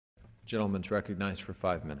Gentleman's recognized for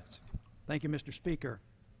 5 minutes. Thank you, Mr. Speaker.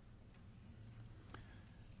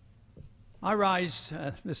 I rise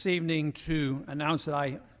this evening to announce that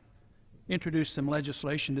I introduced some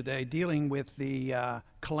legislation today dealing with the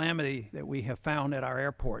calamity that we have found at our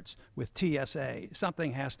airports with TSA.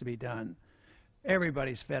 Something has to be done.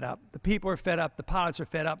 Everybody's fed up. The people are fed up. The pilots are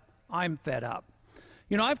fed up. I'm fed up.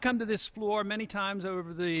 You know, I've come to this floor many times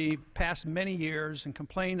over the past many years and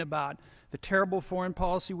complained about the terrible foreign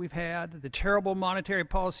policy we've had, the terrible monetary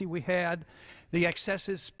policy we had, the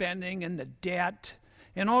excessive spending and the debt,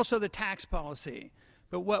 and also the tax policy.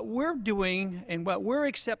 But what we're doing and what we're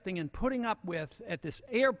accepting and putting up with at this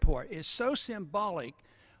airport is so symbolic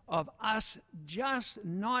of us just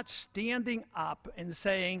not standing up and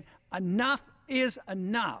saying enough is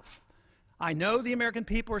enough. I know the American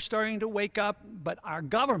people are starting to wake up, but our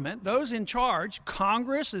government, those in charge,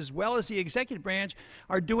 Congress as well as the executive branch,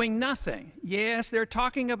 are doing nothing. Yes, they're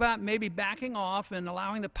talking about maybe backing off and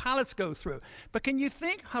allowing the pilots go through. But can you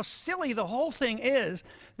think how silly the whole thing is?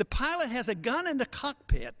 The pilot has a gun in the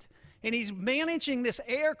cockpit, and he's managing this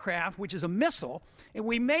aircraft, which is a missile, and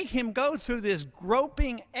we make him go through this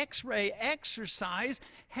groping X-ray exercise,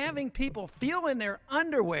 having people feel in their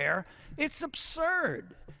underwear. It's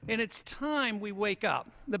absurd, and it's time we wake up.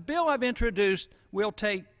 The bill I've introduced will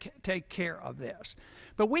take care of this.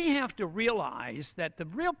 But we have to realize that the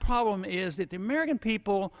real problem is that the American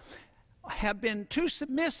people have been too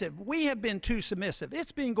submissive. We have been too submissive.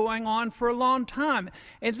 It's been going on for a long time,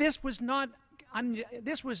 and this was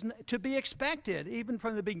to be expected even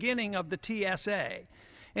from the beginning of the TSA,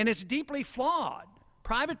 and it's deeply flawed.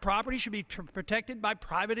 Private property should be protected by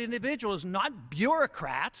private individuals, not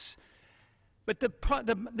bureaucrats. But the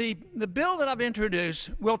bill that I've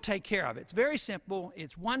introduced will take care of it. It's very simple.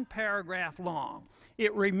 It's one paragraph long.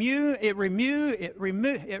 It removes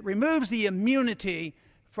the immunity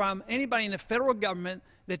from anybody in the federal government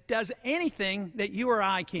that does anything that you or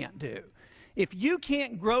I can't do. If you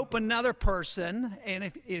can't grope another person,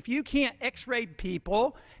 and if you can't x-ray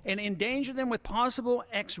people and endanger them with possible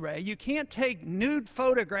x-ray, you can't take nude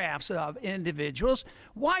photographs of individuals,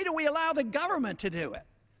 why do we allow the government to do it?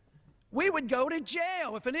 We would go to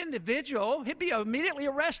jail if an individual, he'd be immediately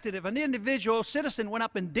arrested if an individual citizen went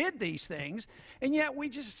up and did these things, and yet we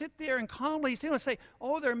just sit there and calmly say,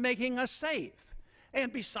 oh, they're making us safe.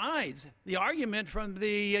 And besides, the argument from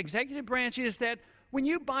the executive branch is that when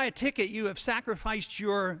you buy a ticket, you have sacrificed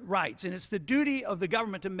your rights, and it's the duty of the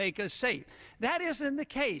government to make us safe. That isn't the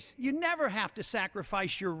case. You never have to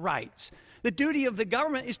sacrifice your rights. The duty of the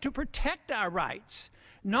government is to protect our rights,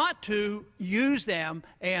 not to use them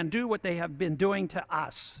and do what they have been doing to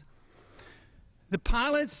us. The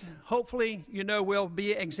pilots, hopefully, will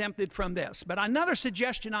be exempted from this. But another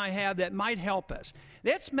suggestion I have that might help us,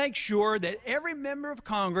 let's make sure that every member of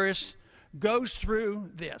Congress goes through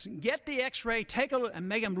this. Get the x-ray, take a look, and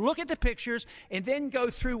make them look at the pictures, and then go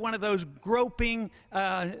through one of those groping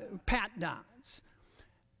pat-downs.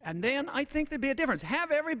 And then I think there'd be a difference. Have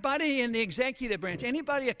everybody in the executive branch,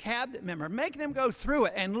 anybody a cabinet member, make them go through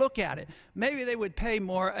it and look at it. Maybe they would pay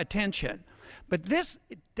more attention. But this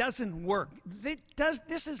doesn't work.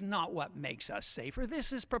 This is not what makes us safer.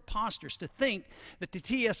 This is preposterous to think that the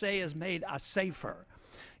TSA has made us safer.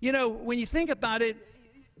 You know, when you think about it,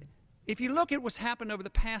 if you look at what's happened over the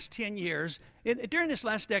past 10 years, during this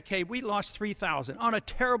last decade, we lost 3,000 on a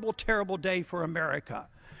terrible, terrible day for America.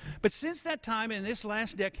 But since that time, in this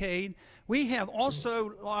last decade, we have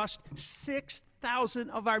also lost 6,000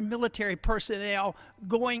 of our military personnel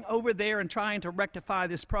going over there and trying to rectify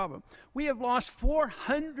this problem. We have lost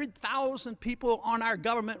 400,000 people on our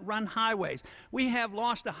government-run highways. We have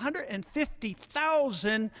lost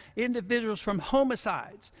 150,000 individuals from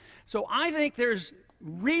homicides. So I think there's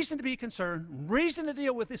reason to be concerned, reason to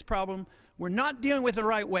deal with this problem. We're not dealing with it the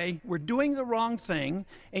right way. We're doing the wrong thing.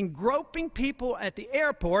 And groping people at the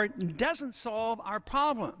airport doesn't solve our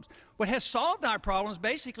problems. What has solved our problems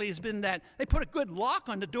basically has been that they put a good lock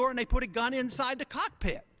on the door and they put a gun inside the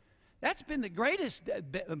cockpit. That's been the greatest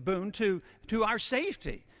boon to our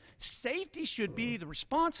safety. Safety should be the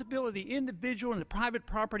responsibility of the individual and the private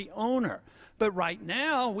property owner. But right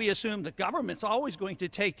now, we assume the government's always going to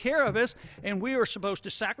take care of us, and we are supposed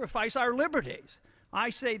to sacrifice our liberties.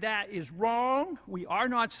 I say that is wrong. We are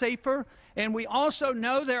not safer. And we also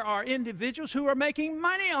know there are individuals who are making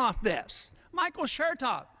money off this. Michael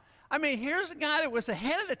Chertoff. I mean, here's a guy that was the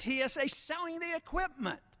head of the TSA selling the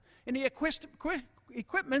equipment. And the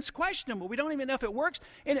equipment's questionable. We don't even know if it works,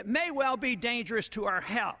 and it may well be dangerous to our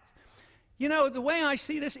health. You know, the way I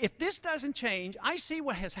see this, if this doesn't change, I see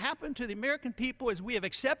what has happened to the American people is we have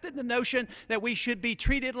accepted the notion that we should be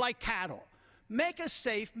treated like cattle. make us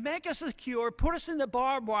safe, make us secure, put us in the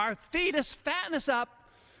barbed wire, feed us, fatten us up,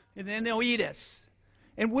 and then they'll eat us.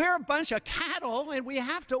 And we're a bunch of cattle, and we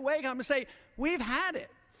have to wake up and say, we've had it.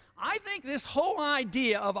 I think this whole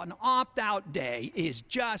idea of an opt-out day is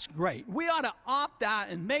just great. We ought to opt out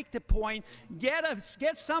and make the point, get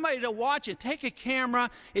somebody to watch it, take a camera.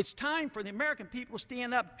 It's time for the American people to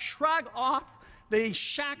stand up, shrug off the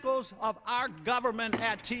shackles of our government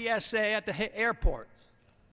at TSA, at the airports.